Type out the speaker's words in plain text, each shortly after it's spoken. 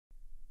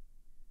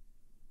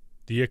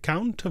The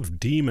account of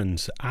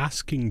demons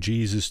asking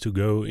Jesus to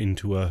go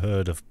into a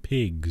herd of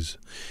pigs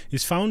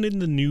is found in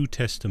the New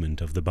Testament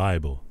of the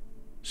Bible,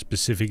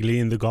 specifically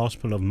in the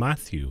Gospel of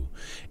Matthew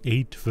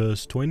 8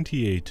 verse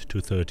 28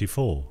 to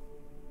 34,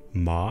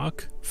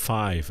 Mark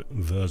 5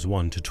 verse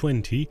 1 to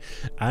 20,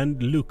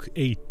 and Luke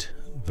 8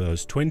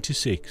 verse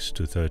 26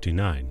 to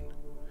 39.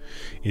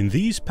 In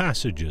these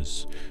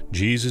passages,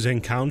 Jesus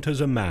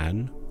encounters a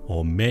man,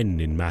 or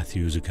men in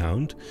Matthew's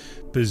account,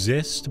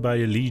 possessed by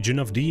a legion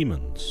of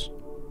demons.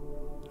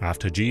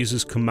 After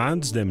Jesus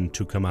commands them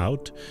to come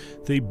out,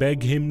 they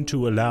beg him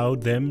to allow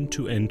them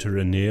to enter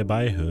a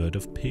nearby herd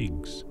of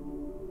pigs.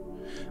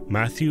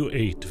 Matthew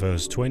 8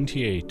 verse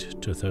 28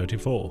 to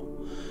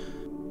 34.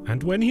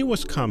 And when he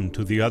was come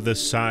to the other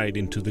side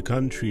into the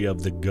country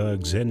of the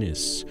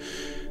Gergesenes,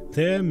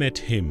 there met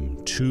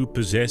him two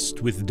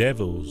possessed with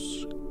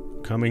devils,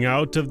 coming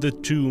out of the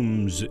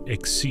tombs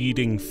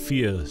exceeding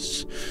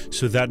fierce,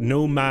 so that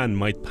no man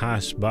might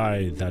pass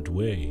by that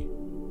way.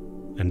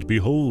 And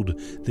behold,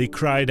 they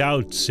cried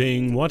out,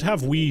 saying, What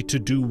have we to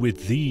do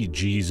with thee,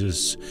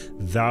 Jesus,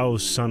 thou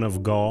Son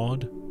of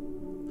God?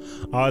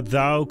 Art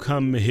thou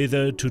come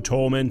hither to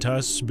torment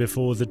us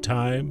before the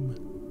time?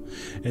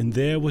 And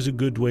there was a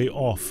good way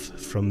off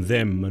from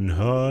them an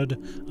herd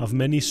of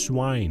many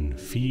swine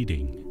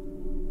feeding.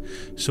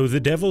 So the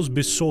devils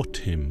besought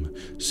him,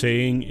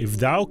 saying, If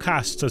thou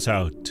cast us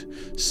out,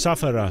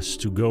 suffer us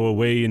to go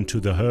away into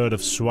the herd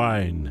of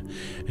swine.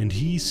 And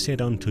he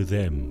said unto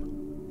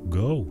them,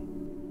 Go.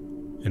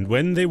 And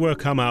when they were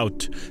come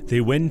out, they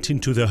went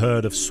into the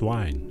herd of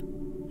swine.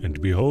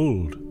 And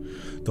behold,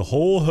 the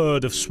whole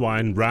herd of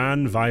swine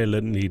ran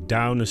violently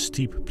down a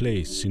steep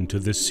place into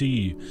the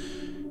sea,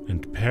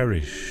 and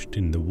perished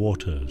in the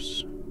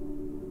waters.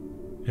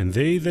 And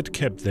they that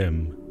kept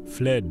them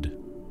fled,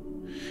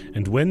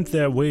 and went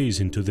their ways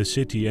into the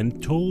city,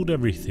 and told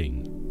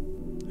everything,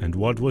 and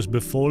what was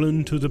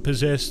befallen to the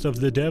possessed of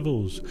the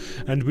devils.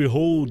 And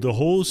behold, the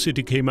whole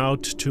city came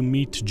out to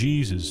meet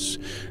Jesus,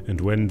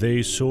 and when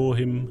they saw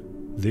him,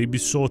 they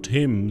besought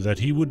him that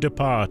he would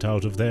depart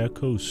out of their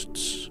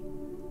coasts.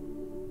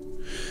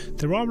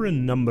 There are a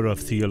number of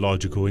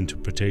theological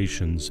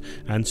interpretations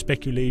and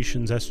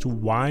speculations as to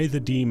why the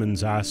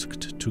demons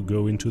asked to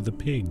go into the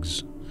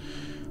pigs.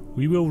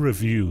 We will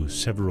review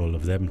several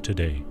of them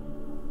today.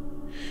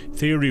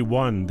 Theory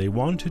 1, they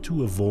wanted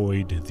to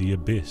avoid the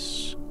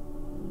abyss.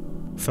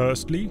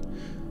 Firstly,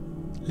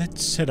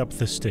 let's set up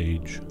the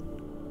stage.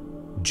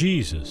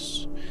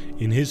 Jesus,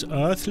 in his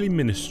earthly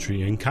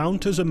ministry,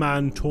 encounters a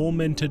man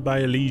tormented by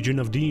a legion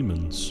of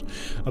demons.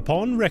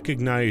 Upon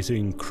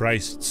recognizing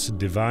Christ's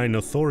divine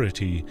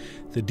authority,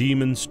 the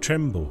demons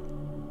tremble,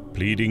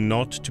 pleading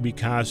not to be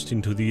cast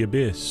into the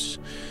abyss.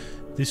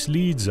 This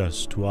leads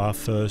us to our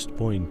first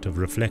point of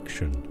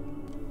reflection: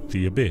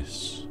 the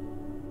abyss.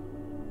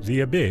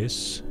 The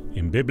abyss,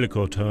 in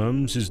biblical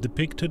terms, is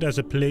depicted as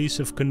a place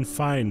of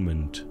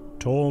confinement,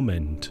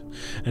 torment,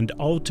 and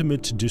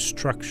ultimate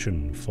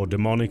destruction for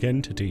demonic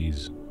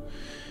entities.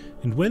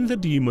 And when the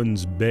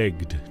demons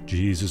begged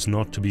Jesus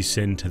not to be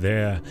sent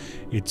there,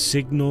 it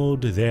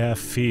signaled their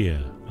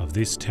fear of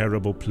this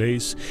terrible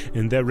place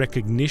and their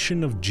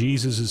recognition of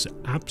Jesus'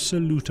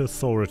 absolute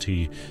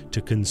authority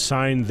to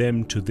consign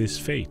them to this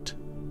fate.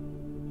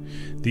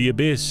 The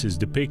abyss is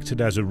depicted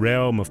as a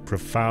realm of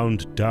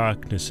profound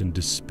darkness and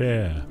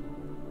despair,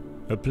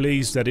 a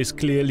place that is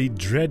clearly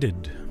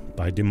dreaded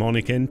by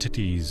demonic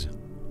entities.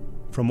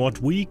 From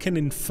what we can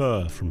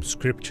infer from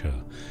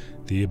Scripture,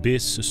 the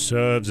abyss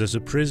serves as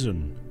a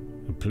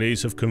prison, a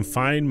place of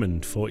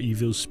confinement for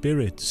evil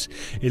spirits,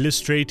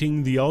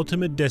 illustrating the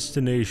ultimate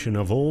destination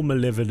of all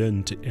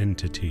malevolent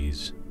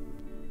entities.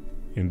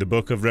 In the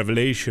book of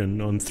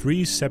Revelation, on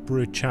 3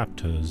 separate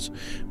chapters,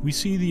 we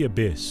see the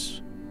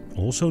abyss,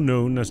 also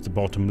known as the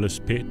bottomless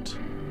pit,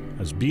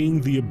 as being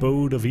the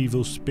abode of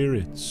evil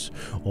spirits,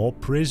 or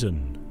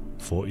prison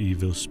for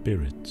evil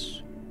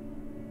spirits.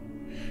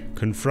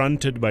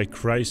 Confronted by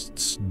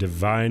Christ's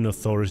divine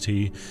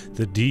authority,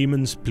 the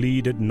demons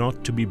pleaded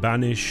not to be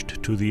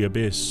banished to the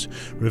abyss,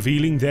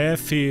 revealing their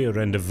fear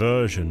and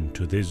aversion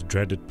to this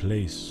dreaded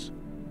place.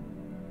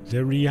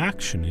 Their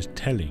reaction is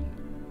telling.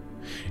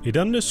 It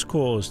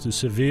underscores the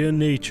severe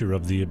nature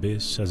of the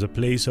abyss as a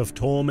place of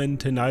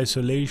torment and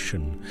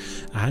isolation,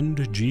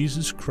 and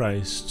Jesus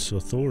Christ's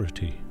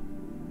authority.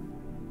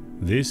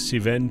 This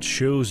event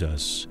shows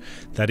us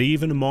that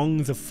even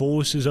among the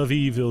forces of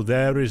evil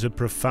there is a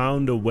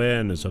profound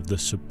awareness of the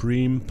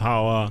supreme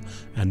power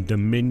and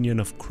dominion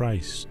of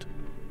Christ.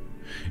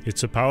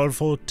 It's a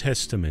powerful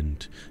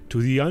testament to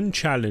the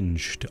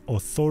unchallenged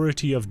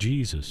authority of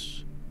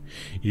Jesus,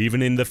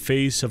 even in the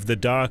face of the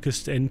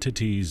darkest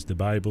entities, the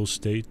Bible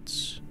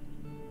states.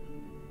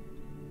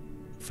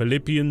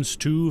 Philippians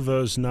 2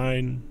 verse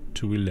 9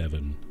 to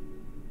 11.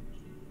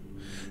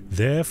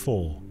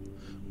 Therefore,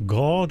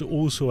 God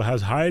also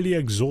has highly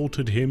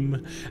exalted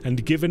him,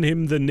 and given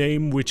him the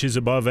name which is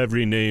above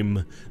every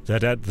name,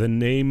 that at the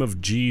name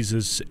of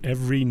Jesus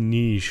every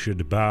knee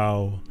should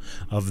bow,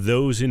 of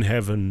those in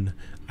heaven,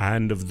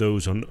 and of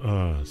those on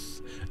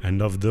earth,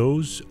 and of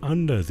those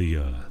under the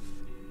earth,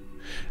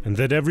 and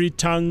that every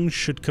tongue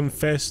should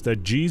confess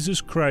that Jesus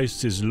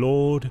Christ is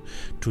Lord,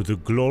 to the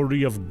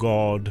glory of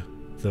God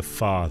the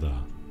Father.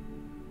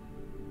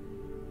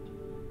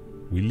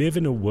 We live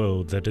in a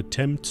world that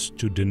attempts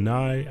to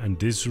deny and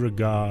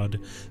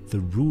disregard the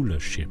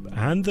rulership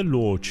and the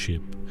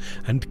lordship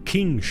and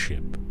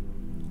kingship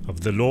of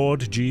the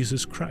Lord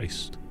Jesus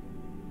Christ.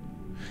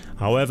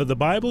 However, the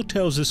Bible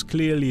tells us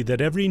clearly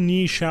that every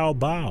knee shall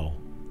bow,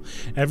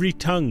 every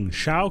tongue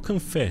shall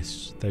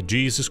confess that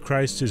Jesus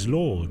Christ is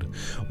Lord.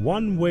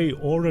 One way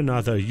or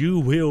another, you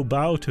will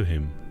bow to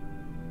him.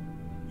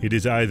 It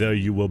is either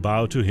you will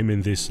bow to him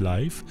in this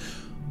life,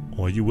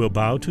 or you will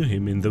bow to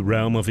him in the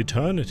realm of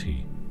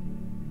eternity.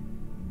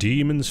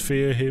 Demons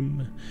fear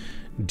him,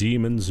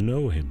 demons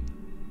know him.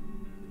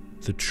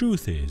 The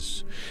truth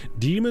is,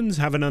 demons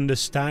have an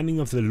understanding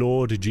of the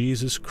Lord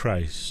Jesus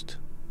Christ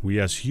we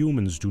as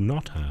humans do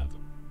not have.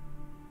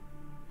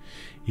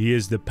 He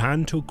is the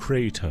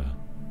Pantocrator.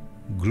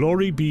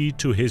 Glory be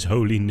to his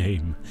holy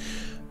name.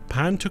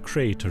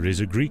 Pantocrator is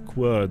a Greek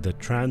word that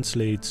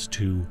translates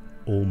to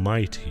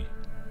Almighty,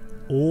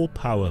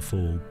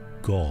 all-powerful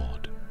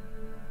God.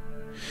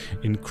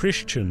 In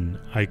Christian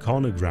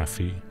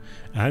iconography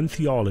and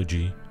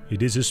theology,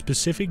 it is a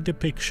specific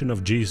depiction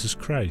of Jesus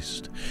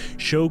Christ,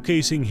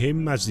 showcasing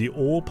him as the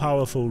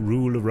all-powerful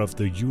ruler of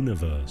the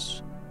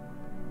universe.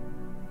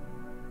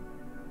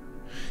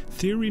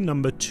 Theory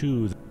number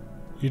 2.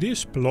 It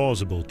is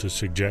plausible to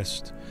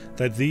suggest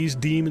that these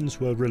demons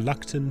were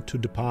reluctant to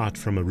depart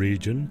from a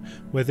region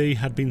where they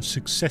had been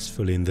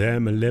successful in their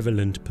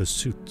malevolent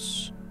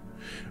pursuits,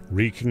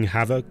 wreaking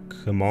havoc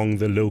among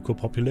the local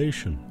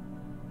population.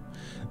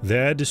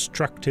 Their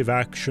destructive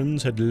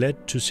actions had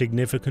led to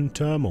significant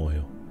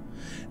turmoil.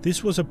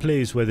 This was a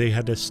place where they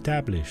had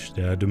established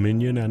their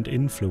dominion and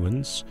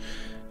influence,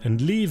 and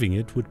leaving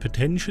it would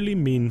potentially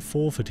mean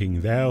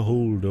forfeiting their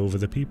hold over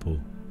the people.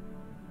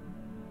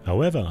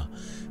 However,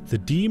 the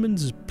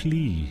demons'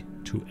 plea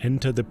to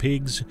enter the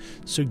pigs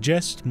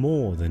suggests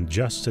more than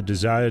just a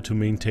desire to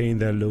maintain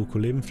their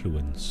local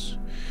influence.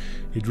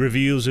 It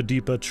reveals a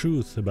deeper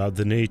truth about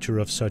the nature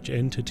of such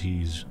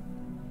entities.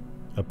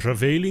 A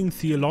prevailing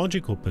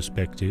theological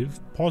perspective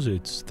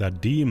posits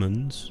that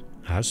demons,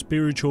 as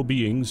spiritual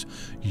beings,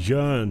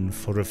 yearn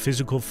for a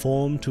physical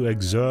form to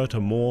exert a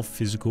more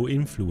physical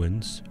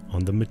influence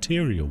on the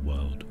material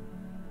world.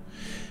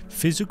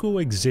 Physical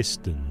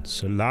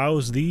existence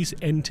allows these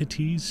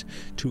entities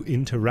to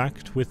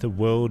interact with the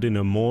world in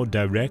a more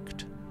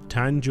direct,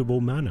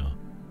 tangible manner.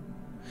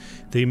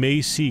 They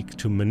may seek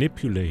to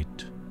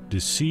manipulate,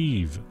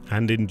 deceive,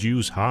 and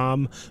induce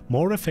harm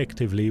more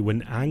effectively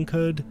when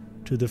anchored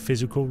to the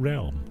physical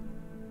realm.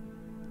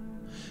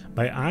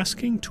 By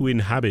asking to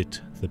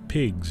inhabit the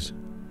pigs,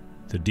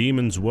 the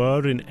demons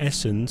were, in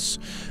essence,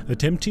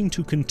 attempting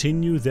to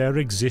continue their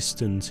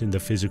existence in the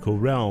physical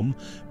realm,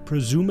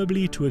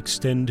 presumably to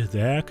extend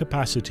their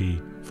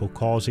capacity for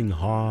causing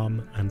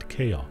harm and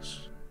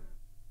chaos.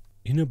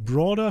 In a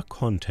broader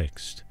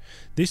context,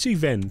 this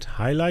event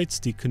highlights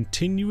the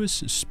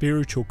continuous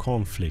spiritual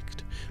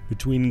conflict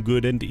between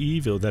good and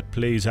evil that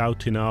plays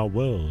out in our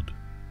world.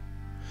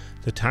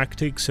 The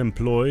tactics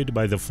employed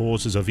by the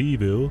forces of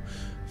evil,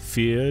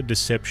 fear,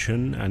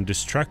 deception, and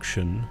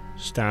destruction,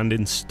 stand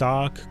in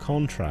stark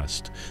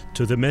contrast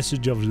to the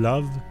message of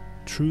love,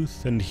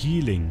 truth, and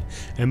healing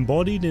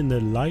embodied in the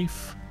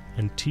life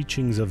and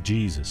teachings of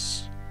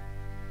Jesus.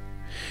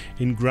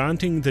 In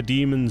granting the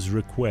demons'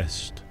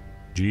 request,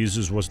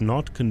 Jesus was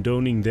not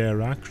condoning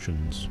their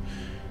actions.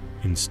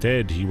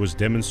 Instead, he was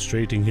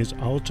demonstrating his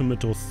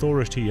ultimate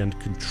authority and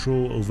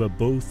control over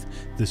both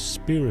the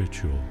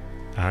spiritual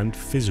and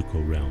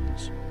physical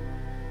realms.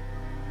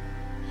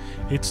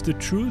 It's the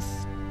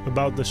truth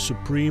about the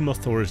supreme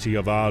authority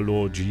of our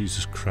Lord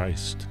Jesus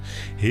Christ,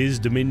 his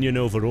dominion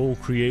over all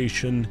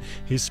creation,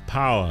 his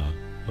power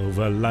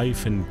over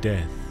life and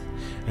death,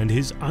 and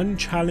his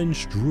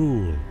unchallenged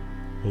rule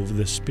over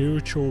the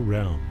spiritual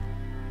realm.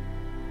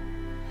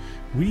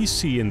 We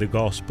see in the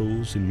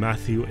Gospels in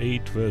Matthew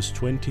 8 verse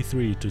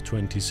 23 to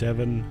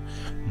 27,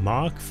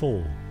 Mark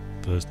 4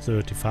 verse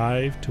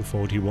 35 to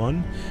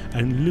 41,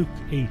 and Luke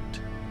 8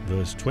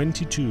 verse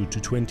 22 to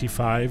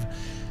 25,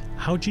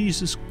 how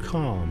Jesus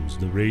calms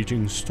the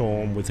raging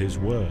storm with his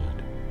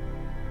word.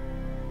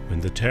 When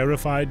the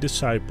terrified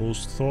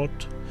disciples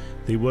thought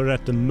they were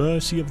at the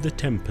mercy of the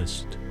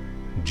tempest,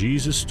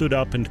 Jesus stood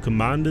up and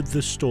commanded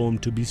the storm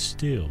to be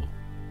still,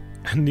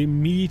 and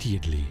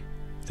immediately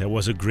there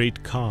was a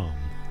great calm.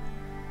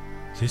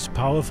 This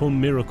powerful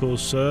miracle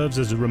serves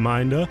as a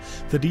reminder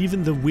that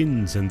even the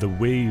winds and the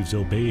waves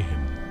obey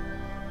him.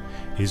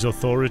 His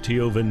authority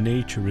over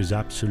nature is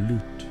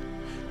absolute,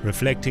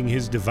 reflecting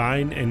his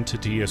divine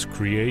entity as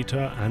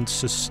creator and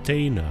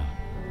sustainer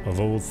of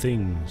all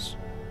things.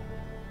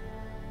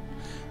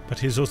 But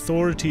his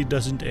authority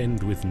doesn't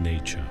end with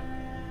nature.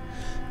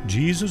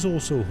 Jesus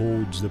also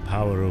holds the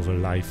power over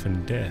life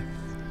and death,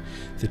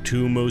 the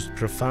two most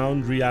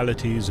profound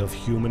realities of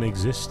human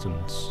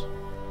existence.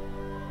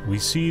 We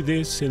see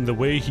this in the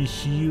way he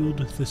healed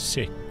the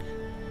sick,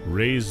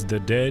 raised the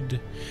dead,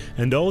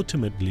 and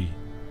ultimately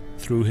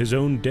through his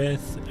own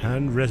death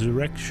and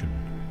resurrection.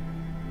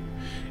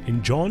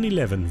 In John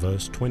 11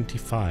 verse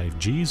 25,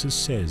 Jesus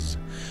says,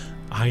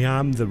 "I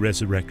am the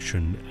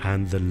resurrection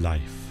and the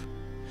life.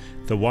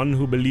 The one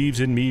who believes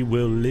in me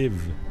will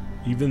live,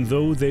 even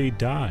though they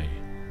die."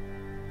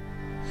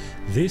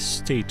 This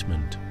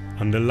statement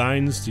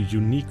underlines the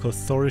unique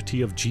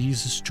authority of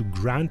Jesus to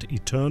grant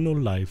eternal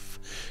life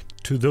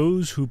to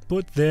those who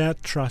put their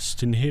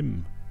trust in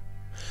him,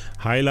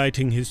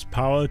 highlighting his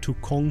power to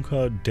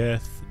conquer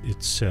death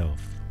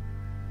itself.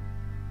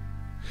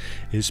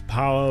 His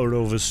power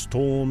over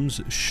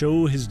storms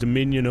show his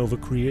dominion over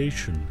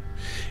creation.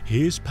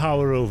 His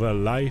power over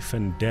life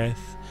and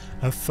death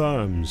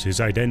affirms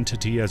his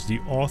identity as the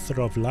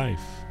author of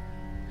life.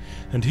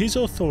 And his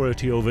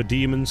authority over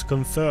demons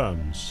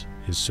confirms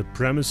his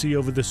supremacy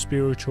over the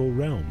spiritual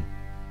realm.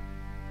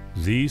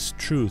 These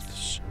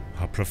truths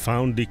are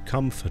profoundly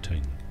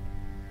comforting,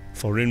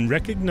 for in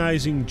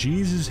recognizing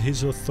Jesus'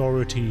 his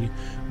authority,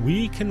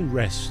 we can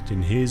rest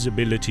in his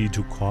ability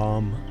to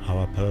calm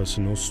our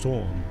personal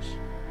storms,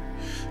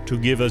 to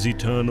give us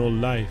eternal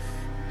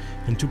life,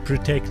 and to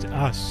protect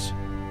us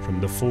from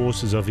the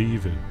forces of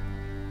evil.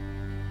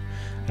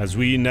 As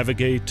we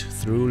navigate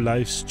through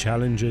life's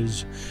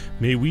challenges,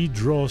 may we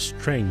draw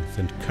strength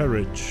and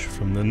courage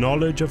from the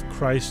knowledge of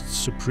Christ's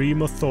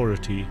supreme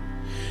authority.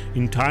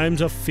 In times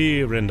of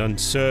fear and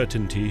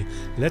uncertainty,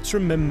 let's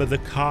remember the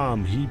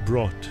calm he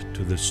brought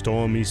to the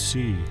stormy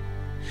sea,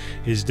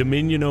 his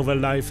dominion over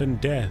life and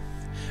death,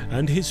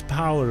 and his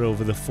power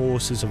over the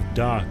forces of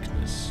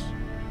darkness.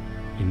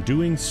 In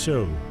doing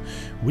so,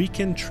 we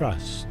can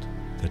trust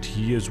that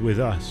he is with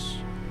us,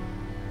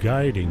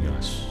 guiding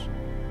us,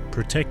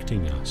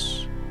 protecting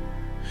us,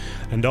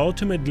 and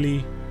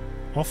ultimately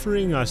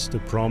offering us the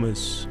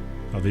promise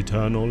of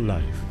eternal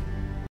life.